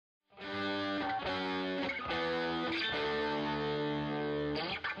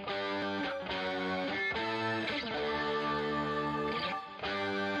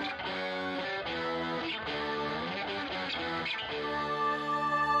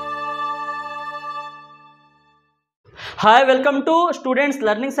Hi welcome to students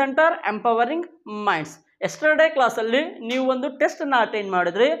learning centre empowering minds. Yesterday ಕ್ಲಾಸಲ್ಲಿ ನೀವು ಒಂದು ಟೆಸ್ಟನ್ನು ಅಟೆಂಡ್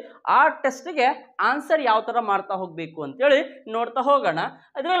ಮಾಡಿದ್ರಿ. ಆ ಟೆಸ್ಟ್ಗೆ ಆನ್ಸರ್ ಯಾವ ಥರ ಮಾಡ್ತಾ ಹೋಗಬೇಕು ಅಂತೇಳಿ ನೋಡ್ತಾ ಹೋಗೋಣ.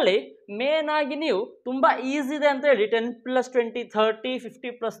 ಅದರಲ್ಲಿ ಮೇನ್ ಆಗಿ ನೀವು ತುಂಬ ಈಸಿ ಇದೆ ಅಂತ ಹೇಳಿ 10+20 30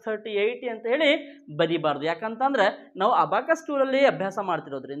 50+30 80 ಅಂತ ಹೇಳಿ ಬರಿಬಾರ್ದು. ಯಾಕಂತಂದರೆ ನಾವು ಅಬಾಕಸ್ ಟೂಲಲ್ಲಿ ಅಭ್ಯಾಸ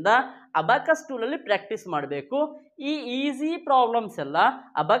ಮಾಡ್ತಿರೋದ್ರಿಂದ ಅಬಾಕಸ್ ಟೂಲಲ್ಲಿ ಪ್ರಾಕ್ಟೀಸ್ ಮಾಡಬೇಕು. ಈ ಈಸಿ ಪ್ರಾಬ್ಲಮ್ಸ್ ಎಲ್ಲ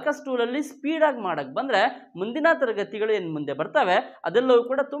ಅಬಾಕಸ್ ಟೂಲಲ್ಲಿ ಸ್ಪೀಡಾಗಿ ಮಾಡೋಕ್ಕೆ ಬಂದರೆ ಮುಂದಿನ ತರಗತಿಗಳು ಏನು ಮುಂದೆ ಬರ್ತವೆ ಅದೆಲ್ಲವೂ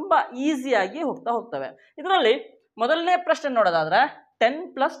ಕೂಡ ತುಂಬ ಈಸಿಯಾಗಿ ಹೋಗ್ತವೆ. ಇದರಲ್ಲಿ ಮೊದಲನೇ ಪ್ರಶ್ನೆ ನೋಡೋದಾದ್ರೆ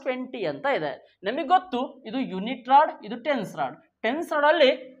 10+20 ಅಂತ ಇದೆ. ನಮಗೆ ಗೊತ್ತು ಇದು ಯೂನಿಟ್ ರಾಡ್, ಇದು ಟೆನ್ಸ್ ರಾಡ್. ಟೆನ್ಸ್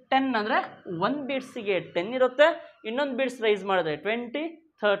ರಾಡಲ್ಲಿ 10 ಅಂದರೆ ಒಂದು ಬೀಡ್ಸಿಗೆ 10 ಇರುತ್ತೆ. ಇನ್ನೊಂದು ಬೀಡ್ಸ್ ರೈಸ್ ಮಾಡಿದ್ರೆ 20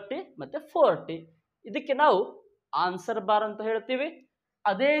 30 ಮತ್ತು 40. ಇದಕ್ಕೆ ನಾವು ಆನ್ಸರ್ ಬಾರ್ ಅಂತ ಹೇಳ್ತೀವಿ.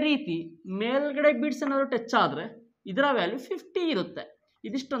 ಅದೇ ರೀತಿ ಮೇಲ್ಗಡೆ ಬೀಡ್ಸ್ ಏನಾದರೂ ಟಚ್ ಆದರೆ ಇದರ ವ್ಯಾಲ್ಯೂ 50 ಇರುತ್ತೆ.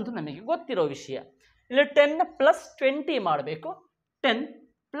 ಇದಿಷ್ಟಂತೂ ನಮಗೆ ಗೊತ್ತಿರೋ ವಿಷಯ. ಇಲ್ಲಿ 10+20 ಮಾಡಬೇಕು.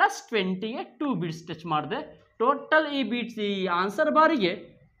 10+20ಗೆ 2 ಬೀಡ್ಸ್ ಟಚ್ ಮಾಡಿದೆ. ಟೋಟಲ್ ಈ ಬೀಡ್ಸ್ ಈ ಆನ್ಸರ್ ಬಾರಿಗೆ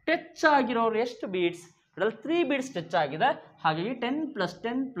ಟಚ್ ಆಗಿರೋರು ಎಷ್ಟು ಬೀಡ್ಸ್? ಟೋಟಲ್ 3 ಬೀಡ್ಸ್ ಟಚ್ ಆಗಿದೆ. ಹಾಗಾಗಿ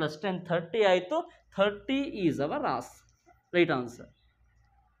 10+10+10 30 ಆಯಿತು. 30 is our right answer.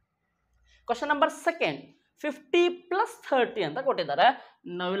 Question number second 50+30 ಅಂತ ಕೊಟ್ಟಿದ್ದಾರೆ.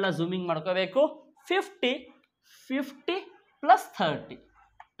 ನಾವೆಲ್ಲ ಝೂಮಿಂಗ್ ಮಾಡ್ಕೋಬೇಕು. 50 +30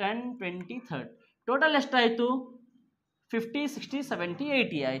 10 20 30 ಟೋಟಲ್ ಎಷ್ಟಾಯಿತು? 50 60 70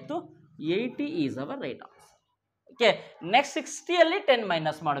 80 ಆಯಿತು. 80 is our right answer. Okay, next 60ಯಲ್ಲಿ 10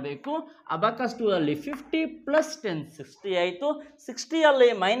 minus ಮಾಡಬೇಕು. ಅಬಾಕಸ್ ಟೂಲಲ್ಲಿ 50+10 60 ಆಯಿತು. 60ಯಲ್ಲಿ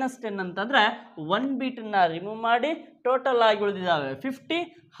 -10 ಅಂತಂದರೆ 1 ಬೀಟನ್ನು ರಿಮೂವ್ ಮಾಡಿ ಟೋಟಲ್ ಆಗಿ ಉಳಿದಿದ್ದಾವೆ 50.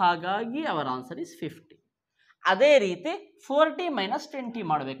 ಹಾಗಾಗಿ ಅವರ್ ಆನ್ಸರ್ ಇಸ್ 50. ಅದೇ ರೀತಿ 40 - 20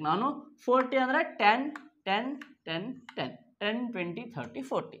 ಮಾಡಬೇಕು ನಾನು. 40 ಅಂದರೆ 10 10 10 10 10 20 30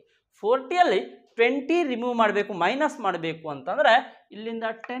 40. 40ಯಲ್ಲಿ 20 ರಿಮೂವ್ ಮಾಡಬೇಕು, ಮೈನಸ್ ಮಾಡಬೇಕು ಅಂತಂದರೆ ಇಲ್ಲಿಂದ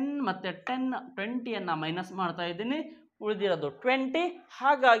 10 ಮತ್ತು 20ಯನ್ನು ಮೈನಸ್ ಮಾಡ್ತಾ ಇದ್ದೀನಿ. ಉಳಿದಿರೋದು 20.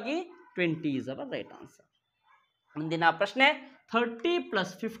 ಹಾಗಾಗಿ 20 ಈಸ್ ಅವರ್ ರೈಟ್ ಆನ್ಸರ್. ಮುಂದಿನ ಪ್ರಶ್ನೆ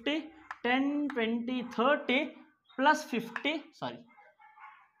 30+50 10 20 30 +50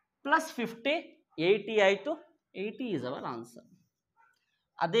 80 ಆಯಿತು. 80 ಈಸ್ ಅವರ್ ಆನ್ಸರ್.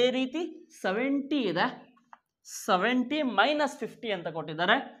 ಅದೇ ರೀತಿ 70 ಇದೆ. 70 - 50 ಅಂತ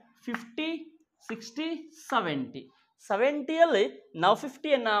ಕೊಟ್ಟಿದ್ದಾರೆ. 50 60 70. 70ಯಲ್ಲಿ ನಾವು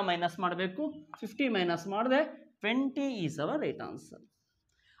 50ಯನ್ನು ಮೈನಸ್ ಮಾಡಬೇಕು. 50 ಮೈನಸ್ ಮಾಡಿದೆ 20 ಈಸ್ ಅವರ್ ರೈಟ್ ಆನ್ಸರ್.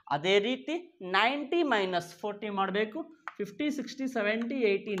 ಅದೇ ರೀತಿ 90 - 40 ಮಾಡಬೇಕು. 50 60 70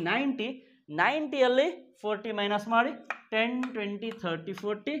 80 90. 90ಯಲ್ಲಿ 40 ಮೈನಸ್ ಮಾಡಿ 10 20 30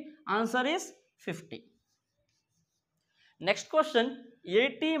 40. Answer is 50. Next question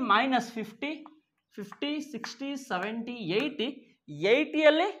 80 - 50 50 60 70 80.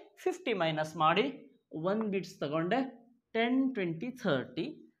 80ಯಲ್ಲಿ 50 minus ಮಾಡಿ 1 ಬೀಟ್ಸ್ ತಗೊಂಡೆ 10 20 30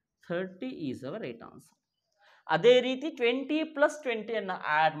 30 ಈಸ್ ಅವರ್ ರೈಟ್ ಆನ್ಸರ್. ಅದೇ ರೀತಿ 20+20ಯನ್ನು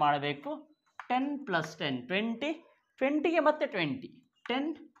ಆ್ಯಡ್ ಮಾಡಬೇಕು. 10+10 20 20ಗೆ ಮತ್ತೆ 20 10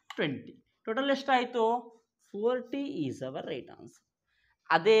 20 ಟೋಟಲ್ ಎಷ್ಟಾಯಿತು? 40 ಈಸ್ ಅವರ್ ರೈಟ್ ಆನ್ಸರ್.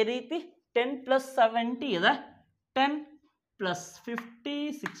 ಅದೇ ರೀತಿ 10+70 ಇದೆ. 10+50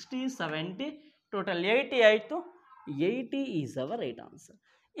 60 70 ಟೋಟಲ್ 80 ಆಯಿತು. 80 ಈಸ್ ಅವರ್ ರೈಟ್ ಆನ್ಸರ್.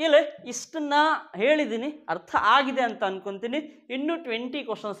 ಇಲ್ಲಿ ಇಷ್ಟನ್ನ ಹೇಳಿದ್ದೀನಿ, ಅರ್ಥ ಆಗಿದೆ ಅಂತ ಅನ್ಕೊತೀನಿ. ಇನ್ನೂ 20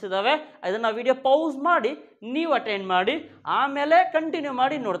 ಕ್ವಶನ್ಸ್ ಇದ್ದಾವೆ. ಅದನ್ನು ವಿಡಿಯೋ ಪೌಸ್ ಮಾಡಿ ನೀವು ಅಟೆಂಡ್ ಮಾಡಿ, ಆಮೇಲೆ ಕಂಟಿನ್ಯೂ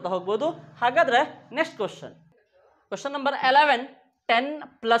ಮಾಡಿ ನೋಡ್ತಾ ಹೋಗ್ಬೋದು. ಹಾಗಾದರೆ ನೆಕ್ಸ್ಟ್ ಕ್ವಶನ್ ನಂಬರ್ 11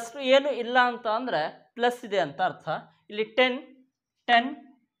 10+ ಏನು ಇಲ್ಲ ಅಂತ ಅಂದರೆ ಪ್ಲಸ್ ಇದೆ ಅಂತ ಅರ್ಥ. ಇಲ್ಲಿ 10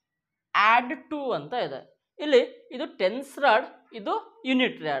 ಆ್ಯಡ್ 2 ಅಂತ ಇದೆ. ಇಲ್ಲಿ ಇದು ಟೆನ್ಸ್ ರಾಡ್, ಇದು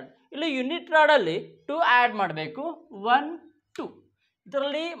ಯೂನಿಟ್ ರಾಡ್. ಇಲ್ಲಿ ಯೂನಿಟ್ ರಾಡಲ್ಲಿ 2 ಆ್ಯಡ್ ಮಾಡಬೇಕು. 1 2.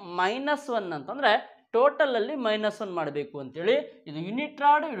 ಇದರಲ್ಲಿ -1 ಅಂತಂದರೆ ಟೋಟಲಲ್ಲಿ -1 ಮಾಡಬೇಕು ಅಂತೇಳಿ. ಇದು ಯೂನಿಟ್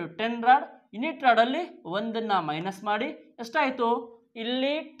ರಾಡ್, ಇದು 10 ರಾಡ್. ಯೂನಿಟ್ ರಾಡಲ್ಲಿ 1ನ್ನು ಮೈನಸ್ ಮಾಡಿ ಎಷ್ಟಾಯಿತು?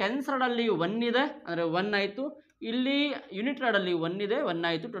 ಇಲ್ಲಿ ಟೆನ್ಸ್ ರಾಡಲ್ಲಿ 1 ಇದೆ ಅಂದರೆ 1 ಆಯಿತು. ಇಲ್ಲಿ ಯೂನಿಟ್ ರಾಡಲ್ಲಿ 1 ಇದೆ 1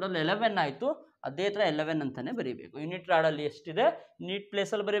 ಆಯಿತು. ಟೋಟಲ್ 11 ಆಯಿತು. ಅದೇ ಥರ 11 ಅಂತಲೇ ಬರೀಬೇಕು. ಯೂನಿಟ್ ರಾಡಲ್ಲಿ ಎಷ್ಟಿದೆ ಯೂನಿಟ್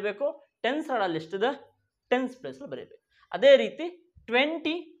ಪ್ಲೇಸಲ್ಲಿ ಬರೀಬೇಕು. ಟೆನ್ಸ್ ರಾಡಲ್ಲಿ ಎಷ್ಟಿದೆ ಟೆನ್ಸ್ ಪ್ಲೇಸಲ್ಲಿ ಬರೀಬೇಕು. ಅದೇ ರೀತಿ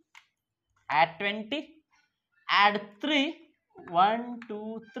 20 ಆ್ಯಡ್ 20 ಆ್ಯಡ್ 3 1 2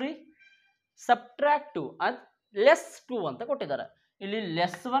 3 ಸಬ್ಟ್ರಾಕ್ಟ್ 2 ಅದು -2 ಅಂತ ಕೊಟ್ಟಿದ್ದಾರೆ. ಇಲ್ಲಿ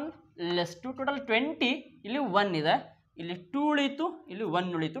 -1 -2 ಟೋಟಲ್ 20. ಇಲ್ಲಿ 1 ಇದೆ, ಇಲ್ಲಿ 2 ಉಳಿತು, ಇಲ್ಲಿ 1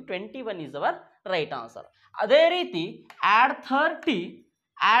 ಉಳಿತು. 21 ಈಸ್ ಅವರ್ ರೈಟ್ ಆನ್ಸರ್. ಅದೇ ರೀತಿ ಆ್ಯಡ್ 30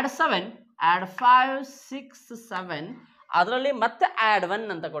 ಆ್ಯಡ್ 7 ಆ್ಯಡ್ 5 6 7 ಅದರಲ್ಲಿ ಮತ್ತೆ ಆ್ಯಡ್ 1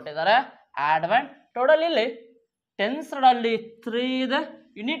 ಅಂತ ಕೊಟ್ಟಿದ್ದಾರೆ. ಆ್ಯಡ್ 1 ಟೋಟಲ್ ಇಲ್ಲಿ ಟೆನ್ಸ್ ರಾಡಲ್ಲಿ 3 ಇದೆ,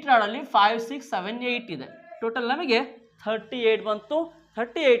 ಯೂನಿಟ್ ರಾಡಲ್ಲಿ 5 6 7 8 ಇದೆ. ಟೋಟಲ್ ನಮಗೆ 38 ಬಂತು.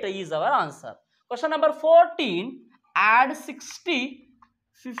 38 is our answer. Question number 14 add 60,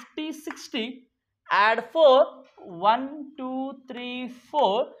 50, 60, add 4, 1, 2, 3,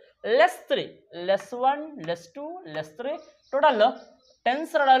 4, less 3, less 1, less 2, less 3, total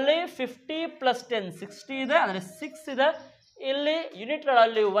tens ಗಳಲ್ಲಿ 50 plus 10 60 ಇದೆ, ಅಂದರೆ 6 ಇದೆ. ಇಲ್ಲಿ ಯೂನಿಟ್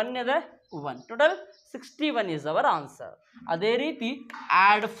ಗಳಲ್ಲಿ 1 ಇದೆ, 1, ಟೋಟಲ್ 61 is our answer. ಅದೇ ರೀತಿ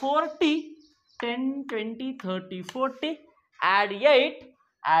add 40, 10, 20, 30, 40, add 8,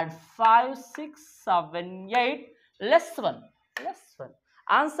 add 5, 6, 7, 8, less 1, less 1.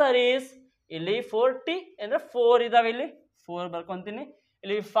 Answer is ಇಲ್ಲಿ 40 ಅಂದರೆ 4 ಇದಾವೆ, ಇಲ್ಲಿ 4 ಬರ್ಕೊಂತೀನಿ,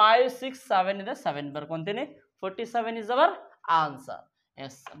 ಇಲ್ಲಿ 5, 6, 7 ಇದೆ, 7 ಬರ್ಕೊಂತೀನಿ. 47 is our answer.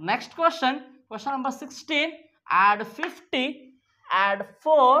 Yes. Next question, question number 16. Add 50, add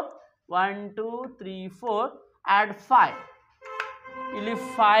 4, 1, 2, 3, 4, add 5. ಇಲ್ಲಿ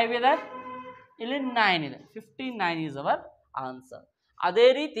 5 ಇದೆ, ಇಲ್ಲಿ 9 ಇದೆ. 59 is our answer. ಅದೇ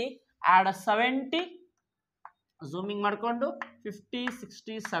ರೀತಿ add 70, ಝೂಮಿಂಗ್ ಮಾಡಿಕೊಂಡು 50,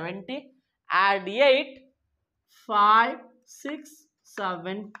 60, 70, add 8, 5, 6,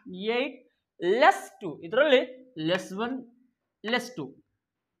 7, 8, less 2. ಇದರಲ್ಲಿ less 1, less 2.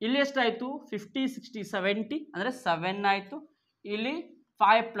 ಇಲ್ಲಿ ಎಷ್ಟಾಯಿತು? 50, 60, 70 ಅಂದರೆ 7 ಆಯಿತು. ಇಲ್ಲಿ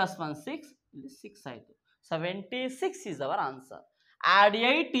 5 plus 1, 6, ಇಲ್ಲಿ 6 ಆಯಿತು. 76 is our answer. Add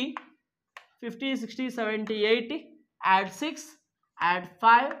 80, 50, 60, 70, 80, add 6, add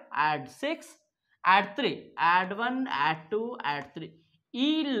 5, add 6, add 3, add 1, add 2, add 3.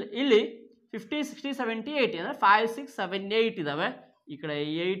 ಇಲ್ಲಿ 50, 60, 70, 80 ಅಂದರೆ 5, 6, 7, 8 ಇದ್ದಾವೆ. ಈ ಕಡೆ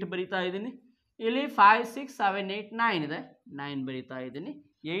 8 ಬರಿತಾ ಇದ್ದೀನಿ. ಇಲ್ಲಿ 5, 6, 7, 8, 9 ಇದೆ, 9 ಬರಿತಾ ಇದ್ದೀನಿ.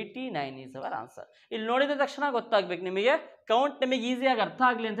 89 is our answer. ಇಲ್ಲಿ ನೋಡಿದ ತಕ್ಷಣ ಗೊತ್ತಾಗಬೇಕು ನಿಮಗೆ, ಕೌಂಟ್ ನಿಮಗೆ ಈಸಿಯಾಗಿ ಅರ್ಥ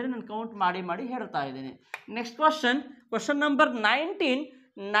ಆಗಲಿ ಅಂತೇಳಿ ನಾನು ಕೌಂಟ್ ಮಾಡಿ ಹೇಳ್ತಾ ಇದ್ದೀನಿ. Next question number 19.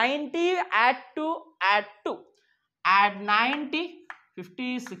 90 add 2, add 2, add 90, 50,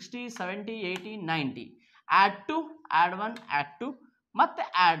 60, 70, 80, 90, add 2, add 1, add 2, ಮತ್ತೆ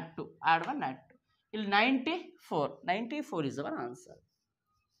add 2, add 1, add 2. ಇಲ್ಲಿ 94 is our answer.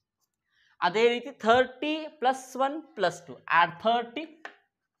 ಅದೇ ರೀತಿ 30 plus 1 plus 2, add 30,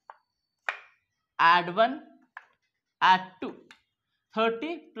 add 1, add 2,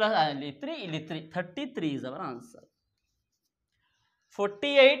 30 plus ಇಲ್ಲಿ 3, 33 is our answer.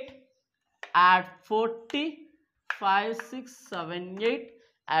 48, add 40, 5, 6, 7, 8,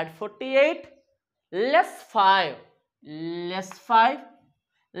 add 48, less 5, less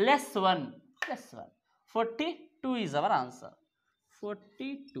 1, less 1. 42 is our answer.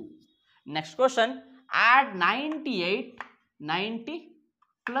 42. Next question, add 98, 90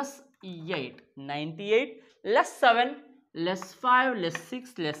 plus 8, 98, less 7, less 5, less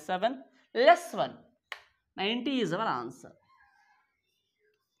 6, less 7, less 1. 90 is our answer.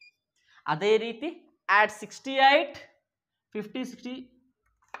 ಅದೇ ರೀತಿ add 68, 50, 60,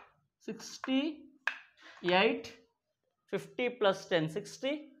 68, 50 plus 10,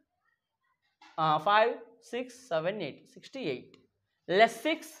 60, 5, 6, 7, 8, 68, less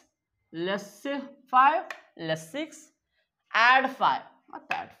 6, less 5, less 6, add 5,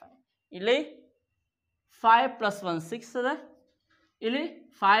 ಮತ್ತೆ add 5. ಇಲ್ಲಿ 5 plus 1, 6 ಇದೆ, ಇಲ್ಲಿ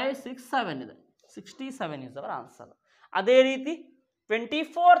 5, 6, 7 ಇದೆ, 67 is our answer. ಅದೇ ರೀತಿ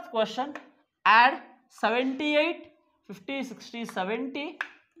 24th question, add 78, 50, 60, 70,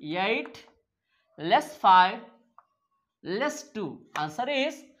 8, less 5, less 2. Answer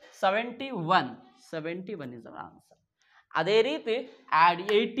is 71. 71 is our answer. ಅದೇ ರೀತಿ add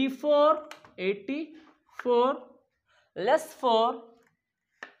 84, less 4,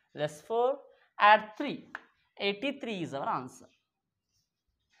 add 3. 83 is our answer.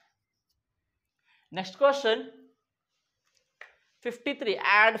 Next question, 53.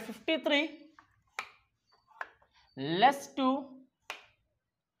 Add 53, less 2,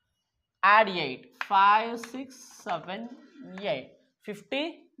 add 8. 5, 6, 7, 8.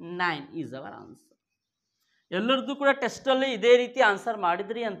 59 is our answer. ಎಲ್ಲರದ್ದು ಕೂಡ ಟೆಸ್ಟಲ್ಲಿ ಇದೇ ರೀತಿ ಆನ್ಸರ್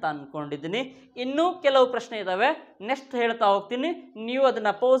ಮಾಡಿದ್ರಿ ಅಂತ ಅಂದ್ಕೊಂಡಿದ್ದೀನಿ. ಇನ್ನೂ ಕೆಲವು ಪ್ರಶ್ನೆ ಇದ್ದಾವೆ, ನೆಕ್ಸ್ಟ್ ಹೇಳ್ತಾ ಹೋಗ್ತೀನಿ. ನೀವು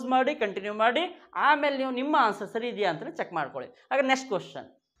ಅದನ್ನು ಪೌಸ್ ಮಾಡಿ ಕಂಟಿನ್ಯೂ ಮಾಡಿ, ಆಮೇಲೆ ನೀವು ನಿಮ್ಮ ಆನ್ಸರ್ ಸರಿ ಇದೆಯಾ ಅಂತ ಚೆಕ್ ಮಾಡ್ಕೊಳ್ಳಿ. ಹಾಗೆ next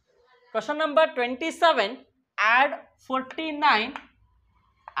question number 27. Add 49,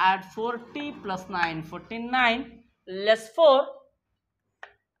 add 40 plus 9, 49, less 4,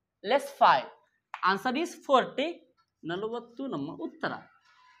 less 5. Answer is 40. 40 ನಮ್ಮ ಉತ್ತರ.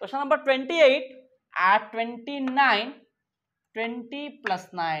 Question number 28. Add 29, 20 plus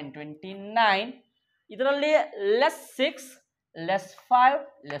 9, 29. ಇದರಲ್ಲಿ less 6, less 5,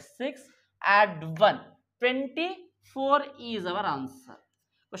 less 6, add 1. 24 is our answer.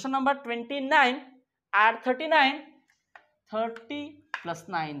 Question number 29. Add 39, 30 plus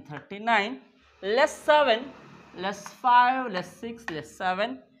 9, 39, less 7, less 5, less 6, less 7,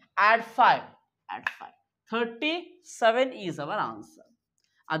 add 5, 5. 37 is our answer.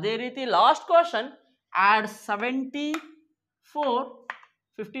 ಅದೇ ರೀತಿ last question, add 74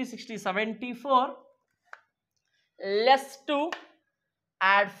 50 60 74 less to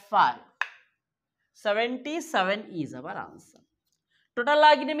add 5 77 is our answer. Total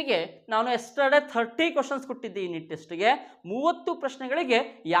ಆಗಿ ನಿಮಗೆ ನಾನು yesterday 30 questions ಕೊಟ್ಟಿದ್ದೀನಿ ಟೆಸ್ಟ್ಗೆ. 30 ಪ್ರಶ್ನೆಗಳಿಗೆ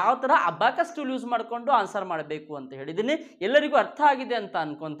ಯಾವ ಥರ abacus tool use ಮಾಡಿಕೊಂಡು ಆನ್ಸರ್ ಮಾಡಬೇಕು ಅಂತ ಹೇಳಿದ್ದೀನಿ. ಎಲ್ಲರಿಗೂ ಅರ್ಥ ಆಗಿದೆ ಅಂತ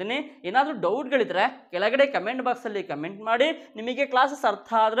ಅನ್ಕೊಂತೀನಿ. ಏನಾದರೂ ಡೌಟ್ಗಳಿದ್ರೆ ಕೆಳಗಡೆ ಕಮೆಂಟ್ ಬಾಕ್ಸಲ್ಲಿ ಕಮೆಂಟ್ ಮಾಡಿ. ನಿಮಗೆ ಕ್ಲಾಸಸ್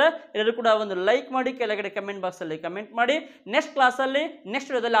ಅರ್ಥ ಆದರೆ ಎಲ್ಲರೂ ಕೂಡ ಒಂದು ಲೈಕ್ ಮಾಡಿ, ಕೆಳಗಡೆ ಕಮೆಂಟ್ ಬಾಕ್ಸಲ್ಲಿ ಕಮೆಂಟ್ ಮಾಡಿ. ನೆಕ್ಸ್ಟ್ ಕ್ಲಾಸಲ್ಲಿ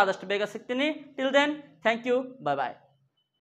ನೆಕ್ಸ್ಟ್ ವಿಡಿಯೋದಲ್ಲಿ ಆದಷ್ಟು ಬೇಗ ಸಿಗ್ತೀನಿ. Till then thank you, bye bye.